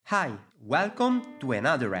Hi, welcome to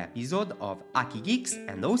another episode of Aki Geeks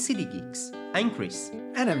and OCD Geeks. I'm Chris.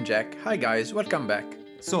 And I'm Jack. Hi guys, welcome back.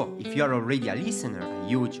 So, if you are already a listener, a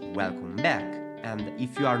huge welcome back. And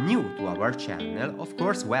if you are new to our channel, of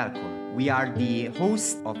course, welcome. We are the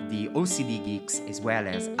hosts of the OCD Geeks as well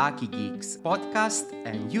as Aki Geeks podcast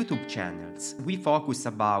and YouTube channels. We focus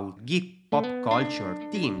about geek pop culture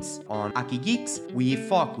themes. On Aki Geeks, we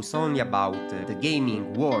focus only about the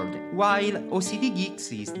gaming world, while OCD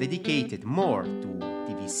Geeks is dedicated more to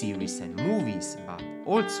TV series and movies, but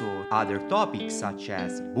also other topics such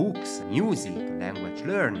as books, music, language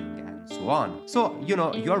learning, and so on. So,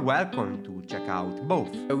 you're welcome to check out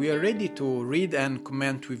both. We are ready to read and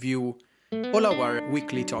comment with you all our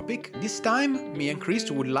weekly topic. This time, me and Chris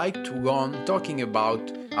would like to go on talking about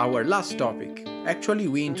our last topic. Actually,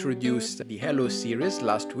 we introduced the Halo series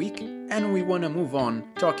last week, and we want to move on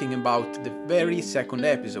talking about the very second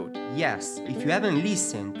episode. Yes, if you haven't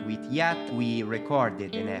listened to it yet, we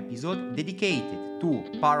recorded an episode dedicated to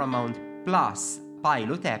Paramount Plus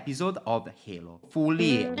pilot episode of Halo,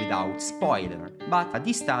 fully without spoiler. But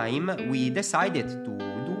this time we decided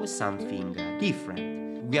to do something different.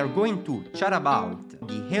 We are going to chat about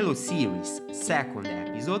the Halo series second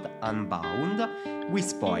episode, Unbound, with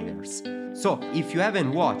spoilers. So, if you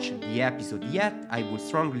haven't watched the episode yet, I would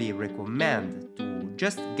strongly recommend to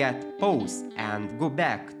just get pause and go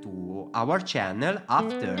back to our channel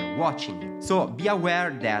after watching it. So, be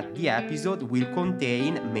aware that the episode will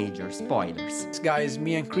contain major spoilers. Guys,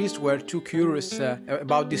 me and Chris were too curious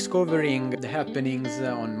about discovering the happenings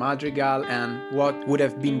on Madrigal and what would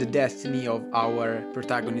have been the destiny of our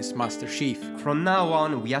protagonist, Master Chief. From now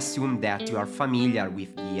on, we assume that you are familiar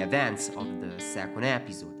with the events of the second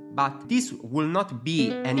episode. But this will not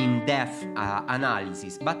be an in-depth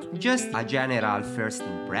analysis, but just a general first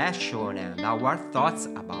impression and our thoughts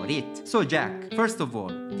about it. So Jack, first of all,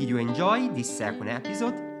 did you enjoy this second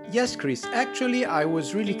episode? Yes, Chris. Actually, I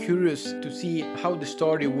was really curious to see how the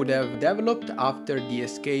story would have developed after the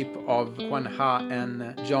escape of Kwan Ha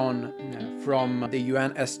and John from the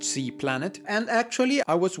UNSC planet. And actually,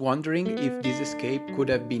 I was wondering if this escape could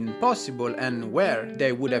have been possible and where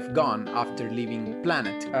they would have gone after leaving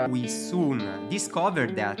planet. We soon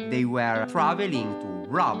discovered that they were traveling to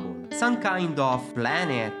Rubble, some kind of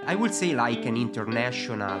planet, I would say like an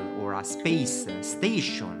international or a space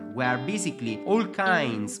station, where basically all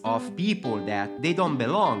kinds of people that they don't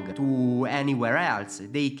belong to anywhere else,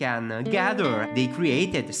 they can gather. They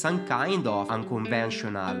created some kind of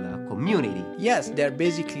unconventional community. Yes,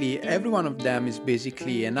 every one of them is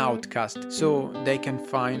basically an outcast, so they can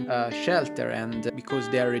find shelter, and because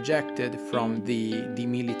they are rejected from the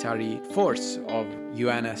military force of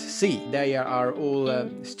UNSC. They are all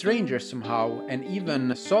strangers somehow, and even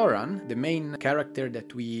Soran, the main character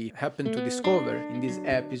that we happen to discover in this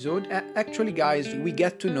episode, actually guys, we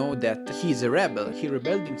get to know that he's a rebel. He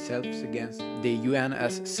rebelled himself against the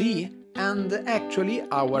UNSC, and actually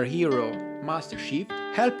our hero, Master Chief,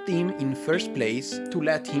 helped him in first place to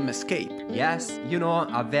let him escape. Yes,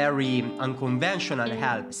 a very unconventional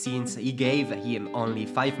help, since he gave him only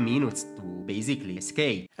 5 minutes to basically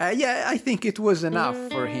escape. Yeah, I think it was enough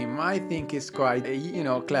for him. I think he's quite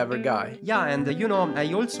a clever guy. Yeah, and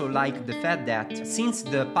I also like the fact that since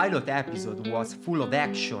the pilot episode was full of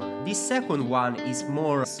action, this second one is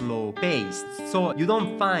more slow-paced. So you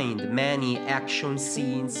don't find many action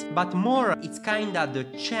scenes, but more it's kinda the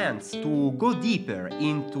chance to go deeper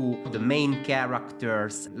into the main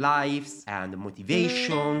characters' lives and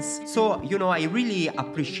motivations. So, I really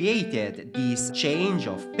appreciated this change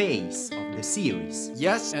of pace of the series.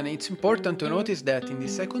 Yes, and it's important to notice that in the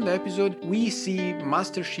second episode we see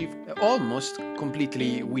Master Chief almost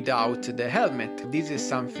completely without the helmet. This is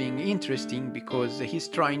something interesting because he's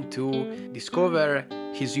trying to discover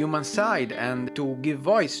his human side and to give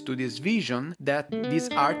voice to this vision that this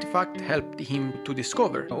artifact helped him to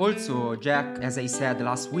discover. Also, Jack, as I said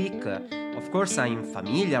last week, of course I'm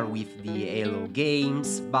familiar with the Halo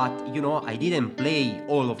games, but I didn't play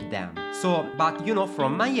all of them. So, but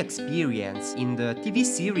from my experience in the TV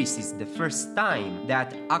series is the first time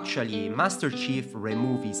that actually Master Chief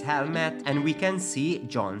removed his helmet and we can see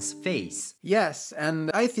John's face. Yes,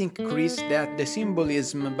 and I think, Chris, that the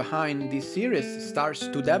symbolism behind this series starts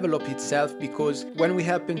to develop itself, because when we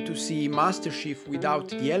happen to see Master Chief without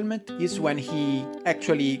the helmet is when he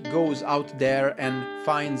actually goes out there and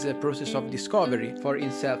finds a process of discovery for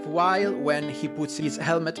himself, while when he puts his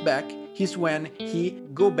helmet back is when he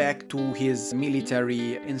go back to his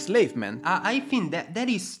military enslavement. I think that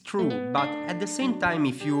is true, but at the same time,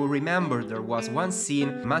 if you remember, there was one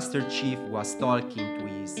scene Master Chief was talking to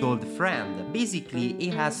his old friend. Basically, he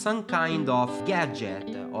has some kind of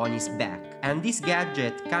gadget on his back, and this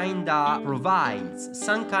gadget kinda provides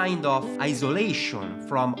some kind of isolation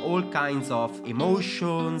from all kinds of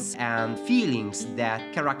emotions and feelings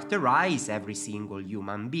that characterize every single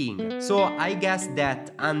human being. So I guess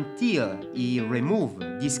that until he removes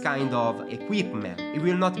this kind of equipment, he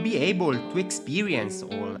will not be able to experience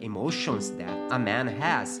all emotions that a man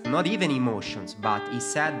has. Not even emotions, but he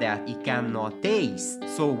said that he cannot taste.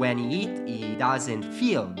 So when he eats, he doesn't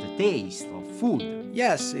feel the taste of food.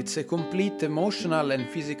 Yes, it's a complete emotional and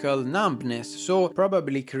physical numbness. So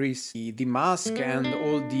probably, Chris, the mask and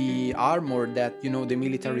all the armor that, the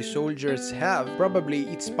military soldiers have, probably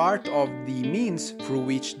it's part of the means through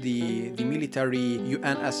which the military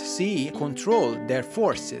UNSC control their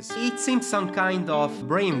forces. It seems some kind of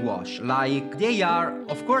brainwash, like they are,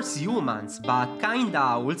 of course, humans, but kinda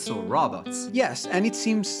also robots. Yes, and it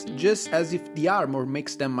seems just as if the armor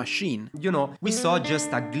makes them machine. We saw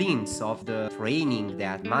just a glimpse of the training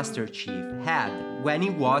that Master Chief had when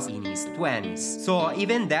he was in his 20s. So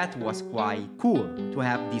even that was quite cool to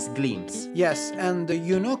have this glimpse. Yes, and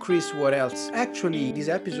Chris, what else? Actually, this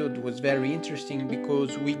episode was very interesting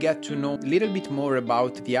because we get to know a little bit more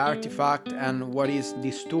about the artifact and what is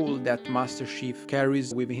this tool that Master Chief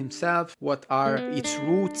carries with himself, what are its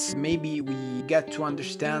roots. Maybe we get to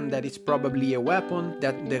understand that it's probably a weapon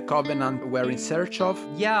that the Covenant were in search of.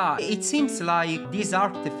 Yeah, it seems like this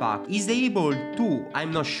artifact is able to,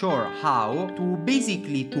 I'm not sure how, to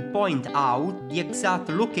basically to point out the exact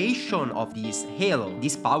location of this Halo,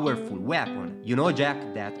 this powerful weapon. Jack,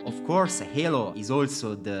 that of course Halo is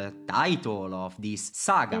also the title of this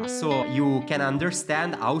saga, so you can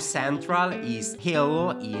understand how central is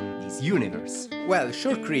Halo in this universe. Well,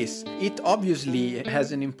 sure, Chris. It obviously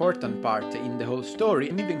has an important part in the whole story.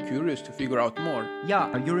 I'm even curious to figure out more.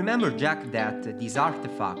 Yeah, you remember, Jack, that this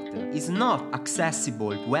artifact is not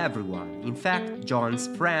accessible to everyone. In fact, John's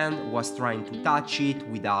friend was trying to touch it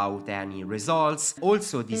without any results.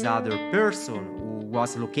 Also, this other person who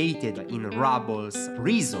was located in Rubble's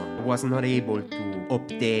prison was not able to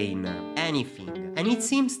obtain anything. And it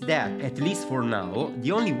seems that, at least for now,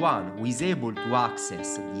 the only one who is able to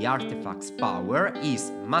access the artifact's power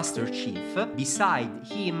is Master Chief. Beside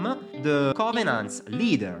him, the Covenant's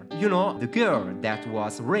leader, the girl that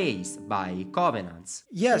was raised by Covenants.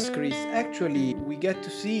 Yes, Chris, actually, we get to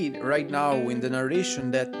see right now in the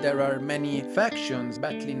narration that there are many factions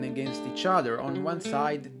battling against each other. On one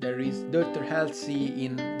side, there is Dr. Halsey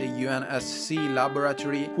in the UNSC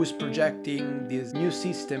laboratory who's projecting this new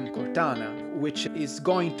system, Cortana, which is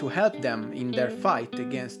going to help them in their fight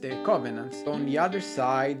against the Covenants. On the other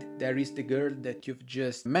side, there is the girl that you've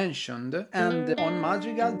just mentioned, and on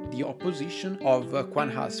Madrigal, the opposition of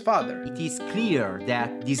Quan Ha's father. It is clear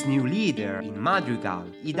that this new leader in Madrigal,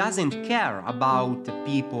 he doesn't care about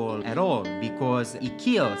people at all, because he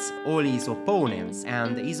kills all his opponents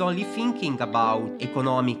and is only thinking about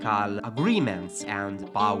economical agreements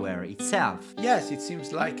and power itself. Yes, it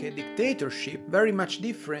seems like a dictatorship, very much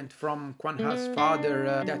different from Quan Ha's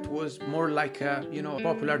father, that was more like a,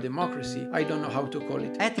 popular democracy. I don't know how to call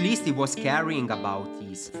it. At least he was caring about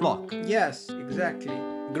his flock. Yes, exactly.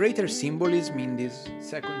 Greater symbolism in this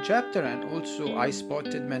second chapter, and also I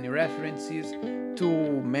spotted many references to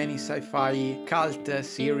many sci-fi cult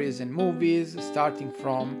series and movies, starting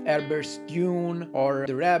from Herbert's Dune or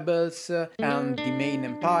The Rebels and The Main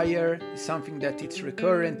Empire, something that it's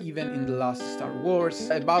recurrent even in the last Star Wars.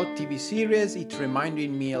 About TV series, it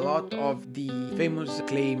reminded me a lot of the famous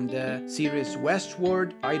acclaimed series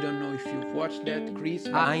Westworld. I don't know if you've watched that, Chris.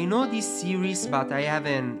 I know this series, but I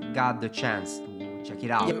haven't got the chance to check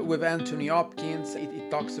it out. Yeah, with Anthony Hopkins,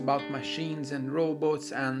 it talks about machines and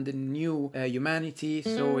robots and the new humanity,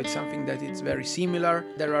 so it's something that it's very similar.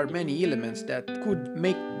 There are many elements that could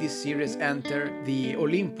make this series enter the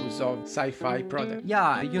Olympus of sci-fi product.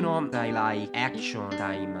 Yeah, I like action.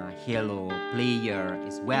 I'm a Halo player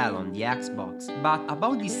as well on the Xbox. But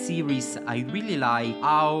about this series, I really like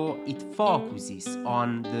how it focuses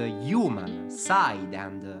on the human side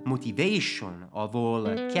and the motivation of all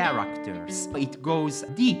characters. It goes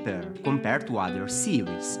deeper compared to other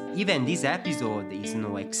series. Even this episode is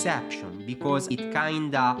no exception, because it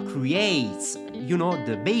kinda creates,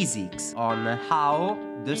 the basics on how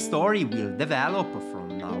the story will develop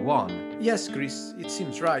from now on. Yes, Chris, it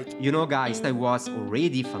seems right. You know, guys, I was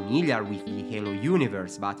already familiar with the Halo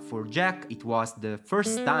universe, but for Jack it was the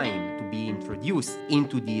first time to be introduced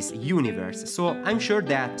into this universe. So I'm sure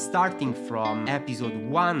that starting from episode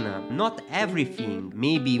 1, not everything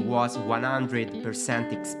maybe was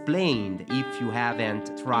 100% explained if you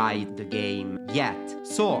haven't tried the game yet.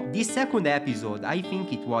 So this second episode, I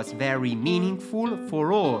think it was very meaningful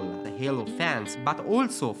for all the Halo fans, but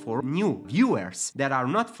also for new viewers that are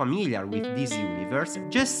not familiar with this universe,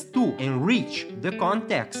 just to enrich the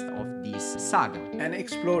context of this saga and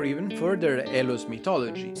explore even further Halo's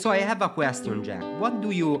mythology. So I have a question, Jack. What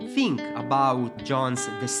do you think about John's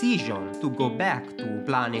decision to go back to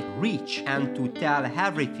Planet Reach and to tell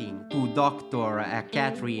everything to Dr.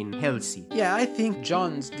 Catherine Halsey? Yeah, I think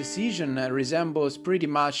John's decision resembles pretty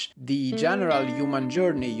much the general human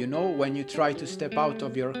journey, you know, when you try to step out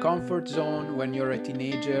of your comfort zone when you're a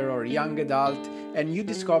teenager or young adult, and you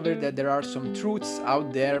discover that there are some truths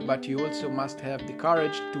out there, but you also must have the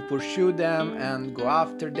courage to pursue them and go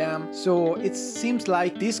after them. So it seems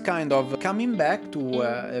like this kind of coming back to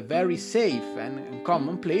a very safe and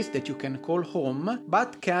common place that you can call home,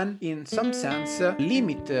 but can in some sense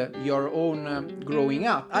limit your own growing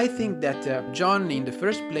up. I think that John in the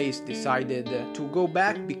first place decided to go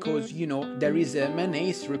back because, you know, there is a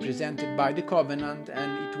menace represented by the Covenant,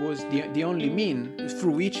 and it was the only means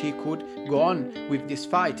through which he could go on with this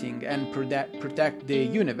fighting and protect the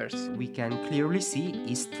universe. We can clearly see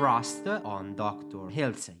his trust on Dr.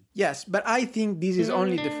 Halsey. Yes, but I think this is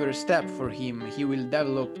only the first step for him. He will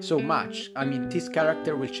develop so much. I mean, his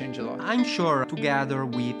character will change a lot. I'm sure together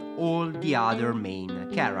with all the other main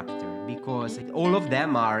characters, because all of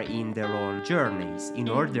them are in their own journeys in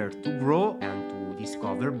order to grow and to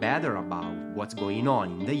discover better about what's going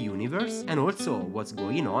on in the universe and also what's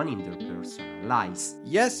going on in their personal lives.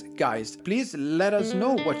 Yes, guys, please let us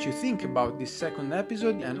know what you think about this second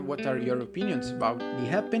episode and what are your opinions about the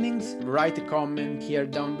happenings. Write a comment here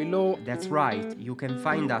down below. That's right, you can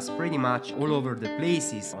find us pretty much all over the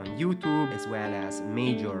places on YouTube as well as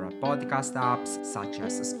major podcast apps such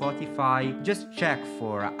as Spotify. Just check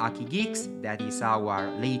for Aki Geeks, that is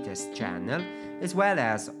our latest channel, as well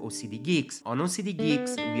as OCD Geeks. On OCD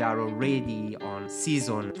Geeks, we are already on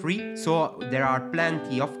season 3, so there are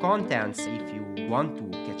plenty of contents if you want to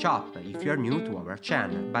catch up, if you're new to our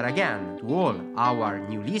channel. But again, to all our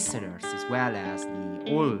new listeners, as well as the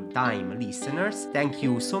all-time listeners, thank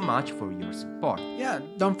you so much for your support. Yeah,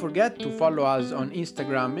 don't forget to follow us on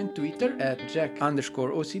Instagram and Twitter at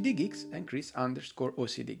Jack_OCDGeeks and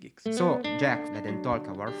Chris_OCDGeeks. So, Jack, let them talk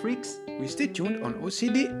our freaks. We stay tuned on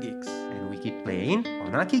OCD Geeks. And we keep playing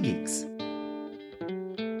on Aki Geeks.